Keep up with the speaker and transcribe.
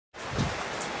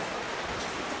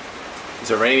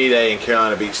It's a rainy day in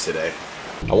Carolina Beach today.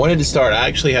 I wanted to start, I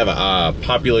actually have a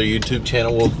popular YouTube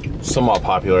channel, well, somewhat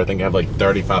popular. I think I have like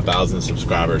 35,000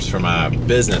 subscribers for my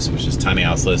business, which is Tiny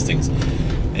House Listings.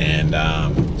 And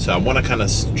so I want to kind of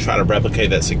try to replicate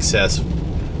that success,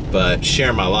 but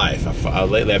share my life.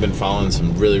 Lately I've been following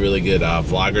some really good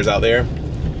vloggers out there.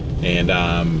 And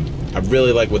I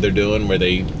really like what they're doing, where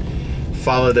they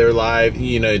follow their life,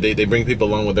 you know, they bring people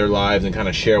along with their lives and kind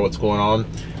of share what's going on.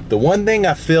 The one thing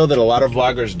I feel that a lot of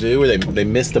vloggers do, where they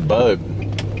miss the boat,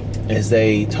 is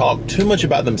they talk too much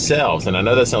about themselves. And I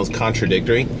know that sounds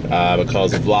contradictory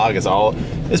because the vlog is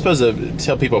it's supposed to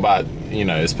tell people about, you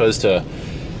know, it's supposed to,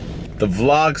 the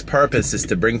vlog's purpose is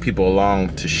to bring people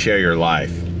along to share your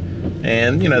life.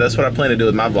 And, you know, that's what I plan to do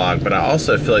with my vlog, but I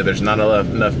also feel like there's not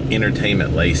enough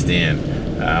entertainment laced in.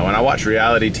 When I watch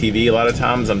reality TV, a lot of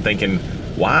times I'm thinking,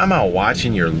 why am I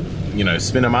watching your, you know,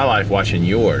 spending my life watching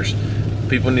yours?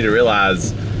 People need to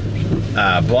realize,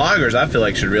 bloggers, I feel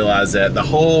like, should realize that the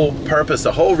whole purpose,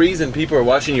 the whole reason people are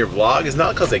watching your vlog is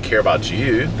not because they care about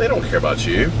you. They don't care about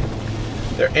you.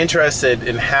 They're interested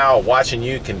in how watching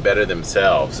you can better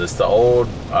themselves. It's the old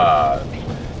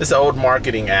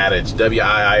marketing adage,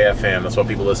 WIIFM, that's what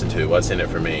people listen to, what's in it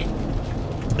for me?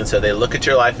 And so they look at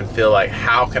your life and feel like,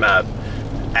 how can I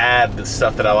add the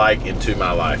stuff that I like into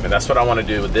my life? And that's what I want to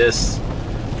do with this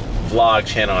vlog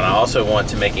channel, and I also want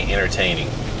to make it entertaining.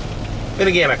 And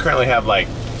again, I currently have like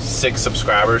 6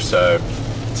 subscribers, so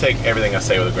take everything I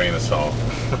say with a grain of salt.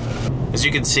 As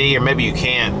you can see, or maybe you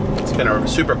can't, it's been a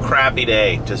super crappy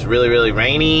day. Just really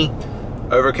rainy,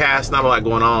 overcast, not a lot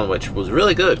going on, which was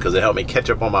really good because it helped me catch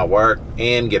up on my work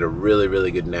and get a really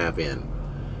good nap in.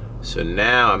 So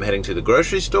now I'm heading to the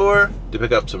grocery store to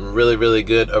pick up some really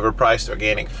good overpriced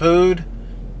organic food,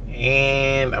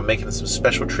 and I'm making some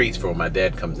special treats for when my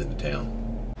dad comes into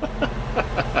town.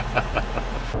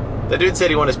 The dude said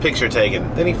he wanted his picture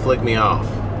taken, then he flicked me off.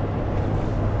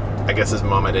 I guess his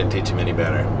mama didn't teach him any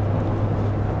better.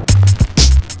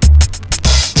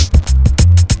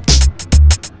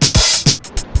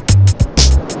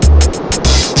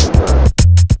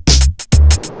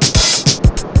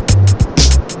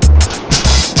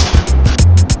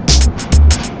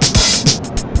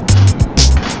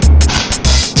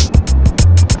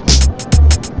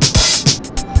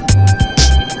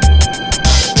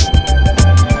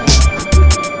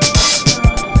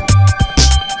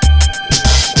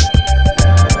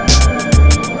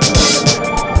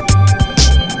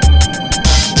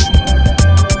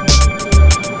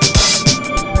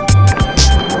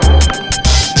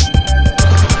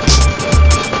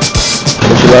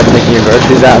 Love taking your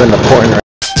groceries out in the pouring rain.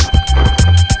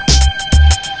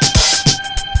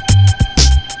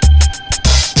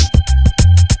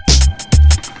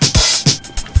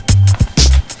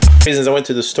 Reasons I went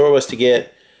to the store was to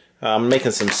get, I'm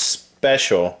making some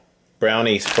special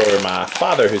brownies for my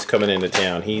father who's coming into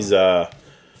town. He's kind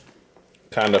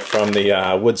of from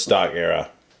the Woodstock era.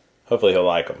 Hopefully he'll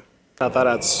like them. I thought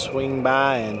I'd swing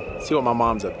by and see what my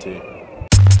mom's up to.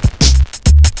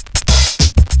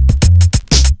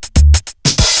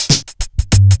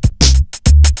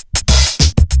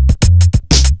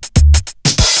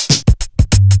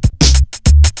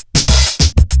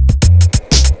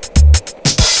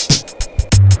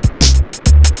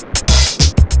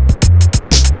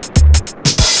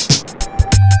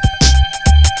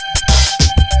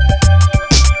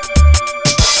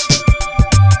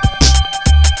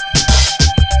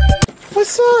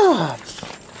 What's up?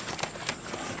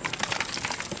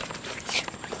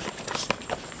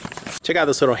 Check out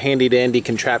this little handy dandy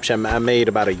contraption I made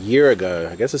about a year ago.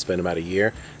 I guess it's been about a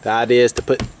year. The idea is to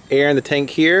put air in the tank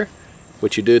here,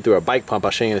 which you do through a bike pump.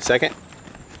 I'll show you in a second.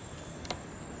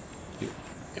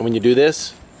 And when you do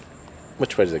this,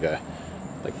 which way does it go?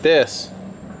 Like this,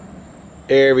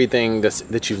 everything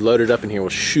that you've loaded up in here will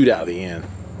shoot out the end.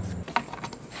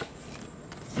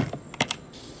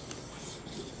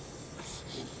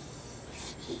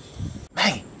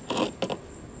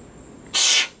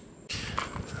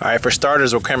 Alright, for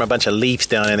starters, we'll cram a bunch of leaves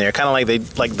down in there. Kind of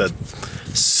like the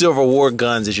Civil War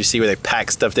guns that you see where they pack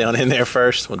stuff down in there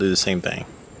first. We'll do the same thing.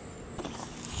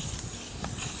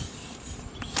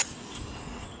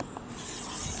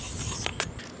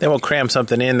 Then we'll cram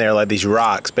something in there like these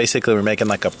rocks. Basically, we're making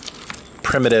like a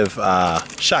primitive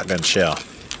shotgun shell.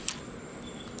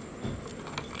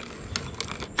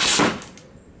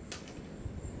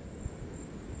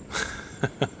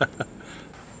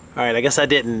 Alright, I guess I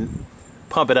didn't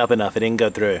pump it up enough. It didn't go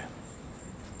through.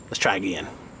 Let's try again.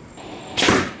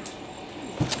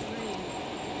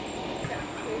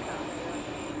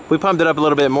 We pumped it up a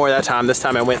little bit more that time. This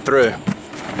time it went through.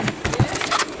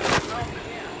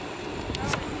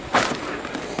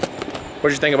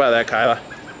 What'd you think about that, Kyla?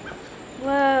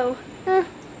 Whoa.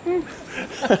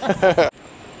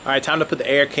 Alright, time to put the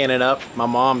air cannon up. My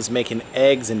mom's making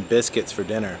eggs and biscuits for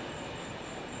dinner.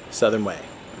 Southern way.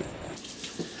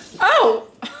 Oh!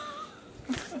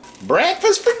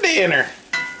 Breakfast for dinner.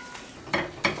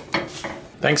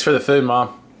 Thanks for the food,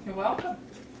 Mom. You're welcome.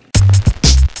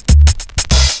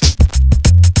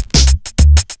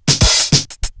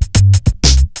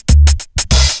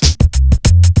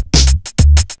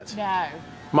 No.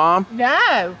 Mom?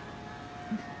 No.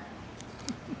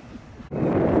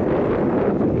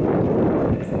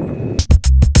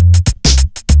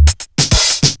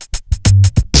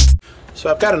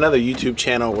 So I've got another YouTube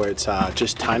channel where it's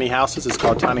just tiny houses. It's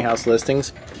called Tiny House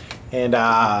Listings. And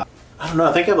I don't know,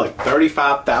 I think I have like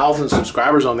 35,000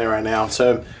 subscribers on there right now.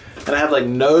 So, and I have like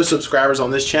no subscribers on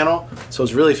this channel. So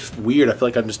it's really weird. I feel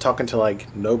like I'm just talking to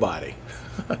like nobody.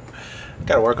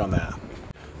 Gotta work on that.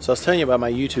 So I was telling you about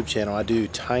my YouTube channel. I do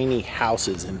tiny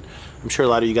houses, and I'm sure a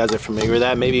lot of you guys are familiar with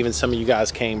that. Maybe even some of you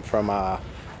guys came from my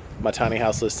Tiny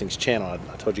House Listings channel.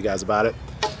 I told you guys about it.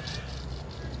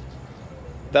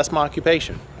 That's my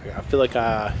occupation. I feel like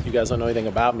you guys don't know anything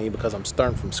about me because I'm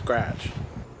starting from scratch.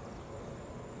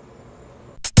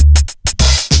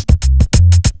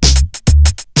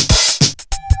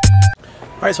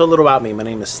 Alright, so a little about me. My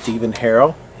name is Stephen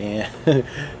Harrell, and it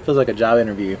feels like a job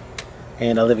interview.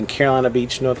 And I live in Carolina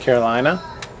Beach, North Carolina,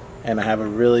 and I have a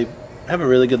really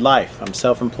good life. I'm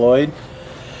self-employed.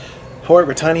 I work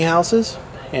with tiny houses,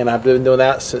 and I've been doing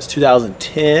that since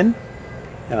 2010,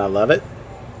 and I love it.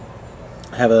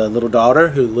 I have a little daughter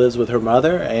who lives with her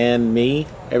mother and me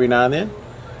every now and then.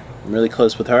 I'm really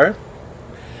close with her.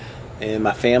 And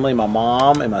my family, my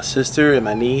mom and my sister and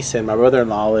my niece and my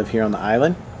brother-in-law live here on the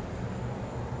island.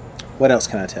 What else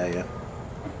can I tell you?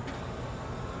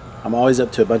 I'm always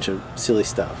up to a bunch of silly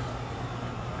stuff.